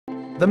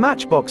The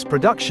Matchbox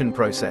production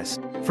process,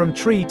 from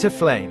tree to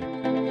flame.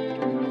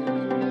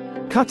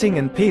 Cutting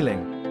and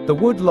peeling. The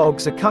wood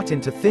logs are cut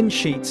into thin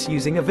sheets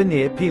using a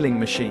veneer peeling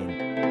machine.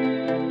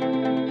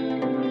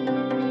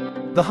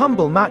 The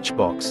humble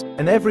matchbox,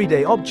 an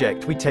everyday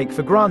object we take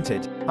for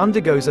granted,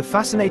 undergoes a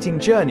fascinating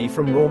journey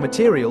from raw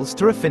materials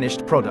to a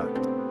finished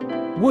product.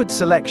 Wood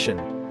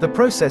selection. The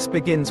process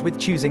begins with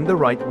choosing the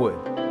right wood.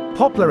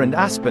 Poplar and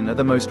aspen are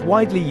the most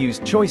widely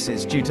used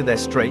choices due to their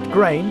straight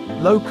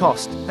grain, low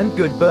cost, and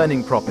good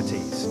burning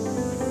properties.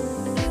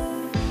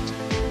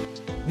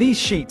 These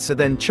sheets are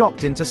then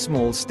chopped into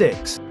small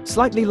sticks,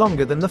 slightly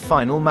longer than the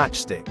final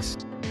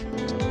matchsticks.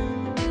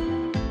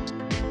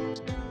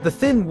 The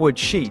thin wood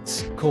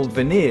sheets, called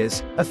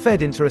veneers, are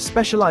fed into a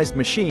specialized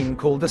machine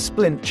called a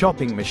splint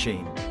chopping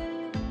machine.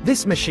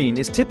 This machine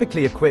is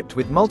typically equipped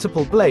with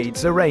multiple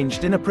blades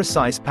arranged in a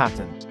precise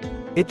pattern.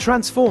 It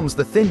transforms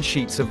the thin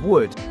sheets of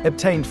wood,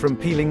 obtained from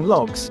peeling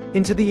logs,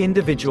 into the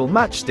individual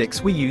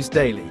matchsticks we use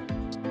daily.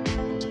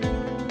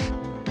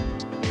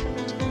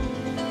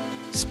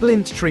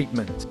 Splint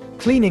treatment.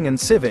 Cleaning and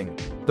sieving.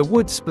 The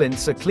wood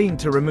splints are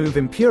cleaned to remove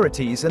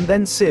impurities and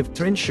then sieved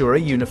to ensure a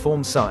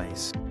uniform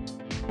size.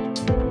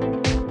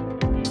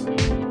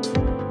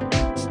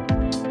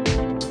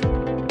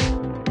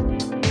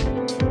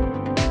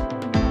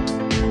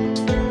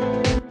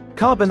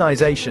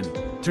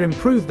 Carbonization. To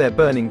improve their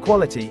burning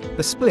quality,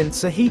 the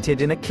splints are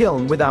heated in a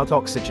kiln without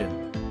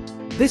oxygen.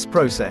 This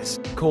process,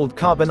 called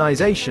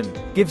carbonization,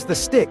 gives the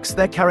sticks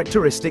their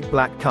characteristic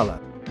black color.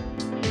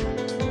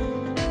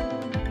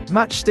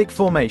 Matchstick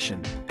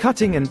formation.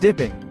 Cutting and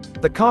dipping.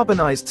 The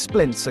carbonized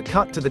splints are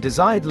cut to the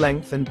desired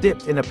length and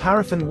dipped in a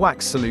paraffin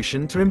wax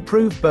solution to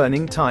improve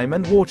burning time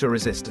and water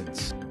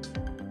resistance.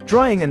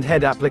 Drying and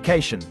head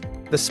application.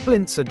 The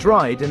splints are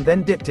dried and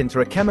then dipped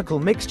into a chemical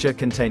mixture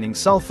containing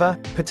sulfur,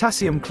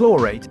 potassium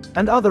chlorate,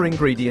 and other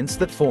ingredients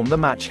that form the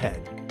match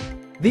head.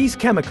 These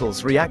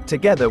chemicals react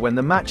together when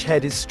the match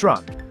head is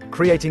struck,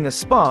 creating a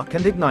spark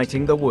and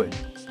igniting the wood.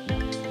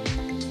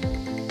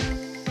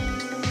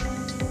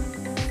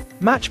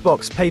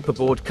 Matchbox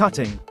paperboard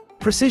cutting.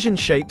 Precision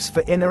shapes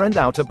for inner and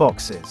outer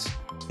boxes.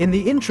 In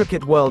the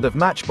intricate world of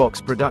matchbox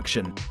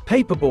production,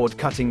 paperboard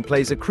cutting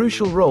plays a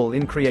crucial role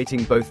in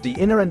creating both the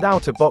inner and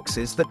outer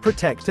boxes that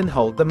protect and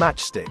hold the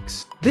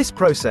matchsticks. This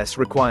process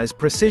requires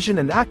precision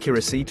and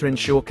accuracy to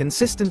ensure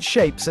consistent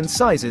shapes and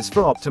sizes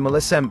for optimal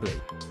assembly.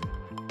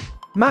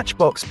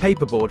 Matchbox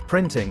paperboard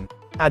printing,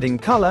 adding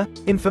color,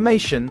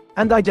 information,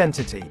 and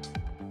identity.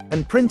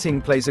 And printing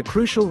plays a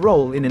crucial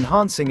role in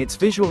enhancing its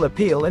visual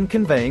appeal and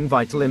conveying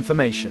vital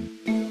information.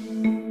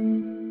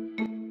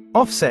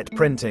 Offset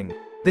printing.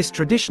 This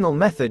traditional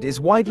method is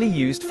widely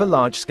used for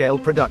large-scale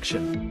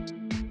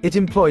production. It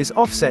employs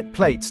offset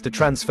plates to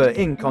transfer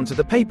ink onto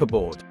the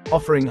paperboard,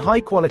 offering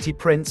high-quality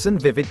prints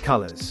and vivid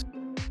colors.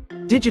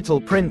 Digital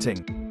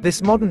printing.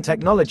 This modern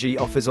technology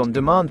offers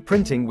on-demand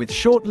printing with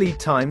short lead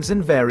times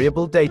and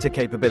variable data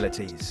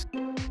capabilities.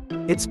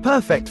 It's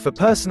perfect for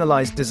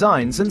personalized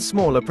designs and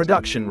smaller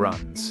production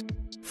runs.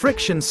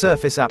 Friction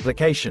surface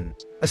application.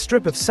 A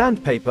strip of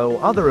sandpaper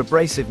or other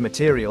abrasive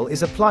material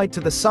is applied to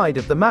the side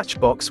of the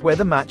matchbox where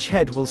the match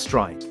head will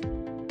strike.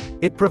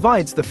 It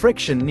provides the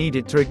friction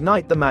needed to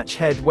ignite the match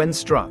head when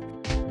struck.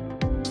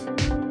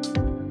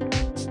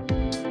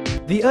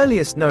 The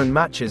earliest known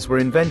matches were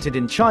invented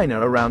in China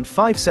around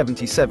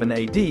 577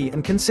 AD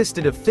and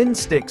consisted of thin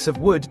sticks of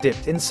wood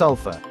dipped in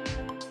sulfur.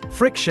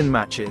 Friction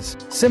matches,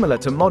 similar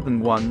to modern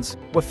ones,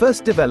 were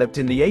first developed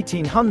in the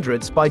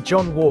 1800s by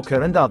John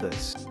Walker and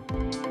others.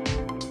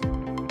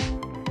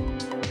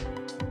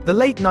 The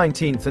late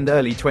 19th and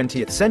early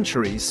 20th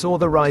centuries saw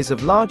the rise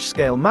of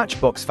large-scale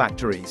matchbox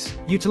factories,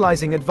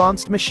 utilizing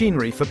advanced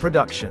machinery for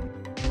production.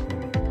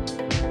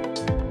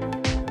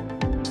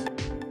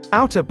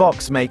 Outer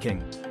box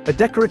making. A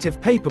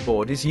decorative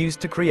paperboard is used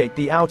to create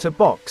the outer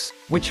box,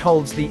 which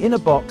holds the inner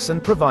box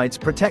and provides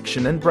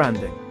protection and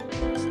branding.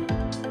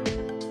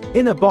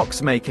 Inner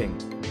box making.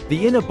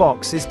 The inner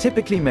box is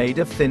typically made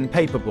of thin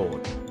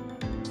paperboard.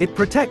 It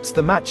protects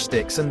the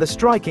matchsticks and the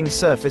striking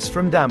surface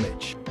from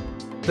damage.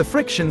 The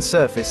friction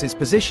surface is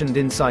positioned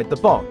inside the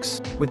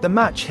box, with the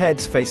match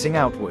heads facing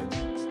outward.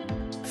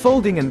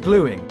 Folding and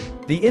gluing.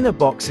 The inner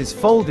box is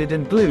folded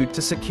and glued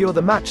to secure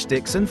the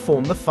matchsticks and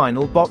form the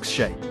final box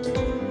shape.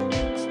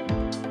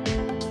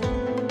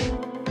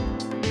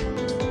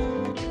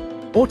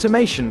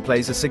 Automation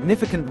plays a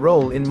significant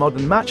role in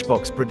modern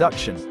matchbox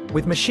production,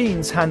 with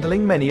machines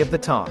handling many of the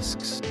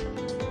tasks.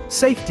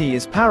 Safety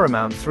is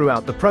paramount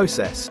throughout the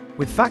process,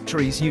 with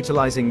factories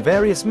utilizing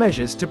various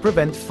measures to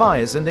prevent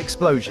fires and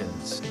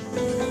explosions.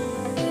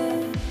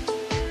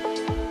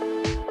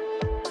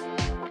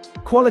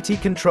 Quality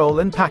control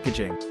and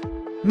packaging.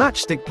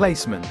 Matchstick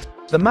placement.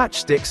 The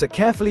matchsticks are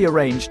carefully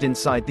arranged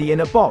inside the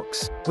inner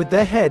box, with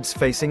their heads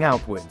facing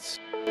outwards.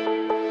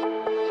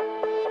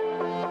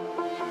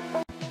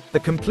 The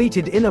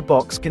completed inner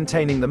box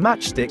containing the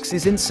matchsticks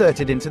is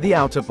inserted into the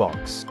outer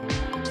box.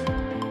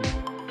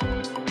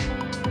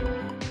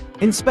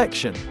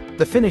 Inspection.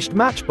 The finished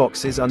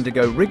matchboxes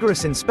undergo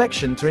rigorous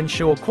inspection to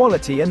ensure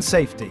quality and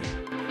safety.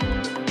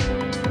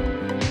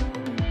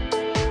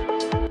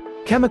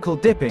 Chemical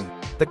dipping.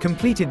 The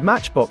completed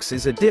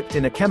matchboxes are dipped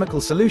in a chemical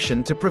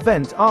solution to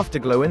prevent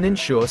afterglow and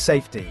ensure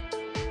safety.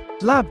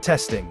 Lab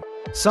testing.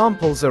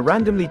 Samples are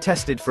randomly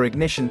tested for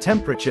ignition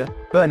temperature,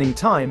 burning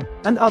time,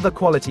 and other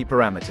quality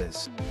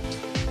parameters.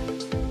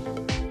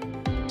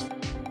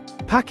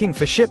 Packing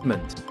for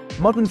shipment.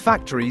 Modern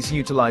factories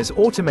utilize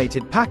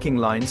automated packing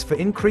lines for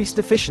increased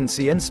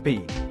efficiency and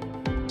speed.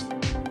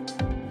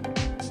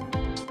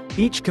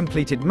 Each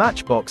completed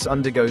matchbox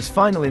undergoes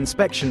final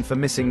inspection for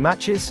missing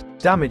matches,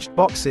 damaged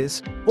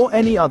boxes, or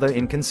any other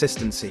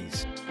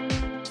inconsistencies.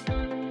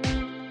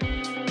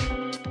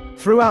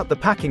 Throughout the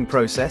packing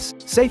process,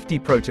 safety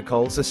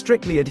protocols are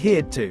strictly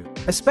adhered to,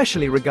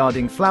 especially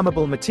regarding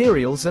flammable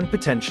materials and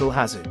potential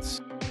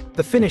hazards.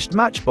 The finished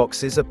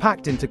matchboxes are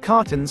packed into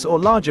cartons or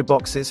larger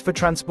boxes for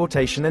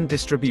transportation and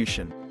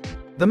distribution.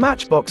 The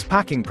matchbox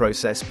packing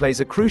process plays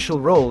a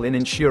crucial role in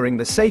ensuring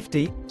the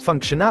safety,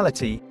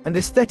 functionality, and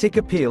aesthetic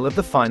appeal of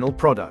the final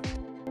product.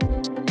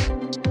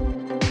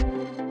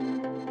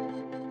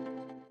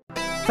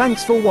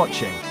 Thanks for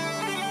watching.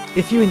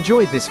 If you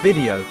enjoyed this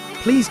video,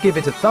 please give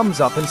it a thumbs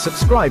up and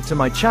subscribe to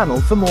my channel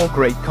for more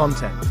great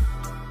content.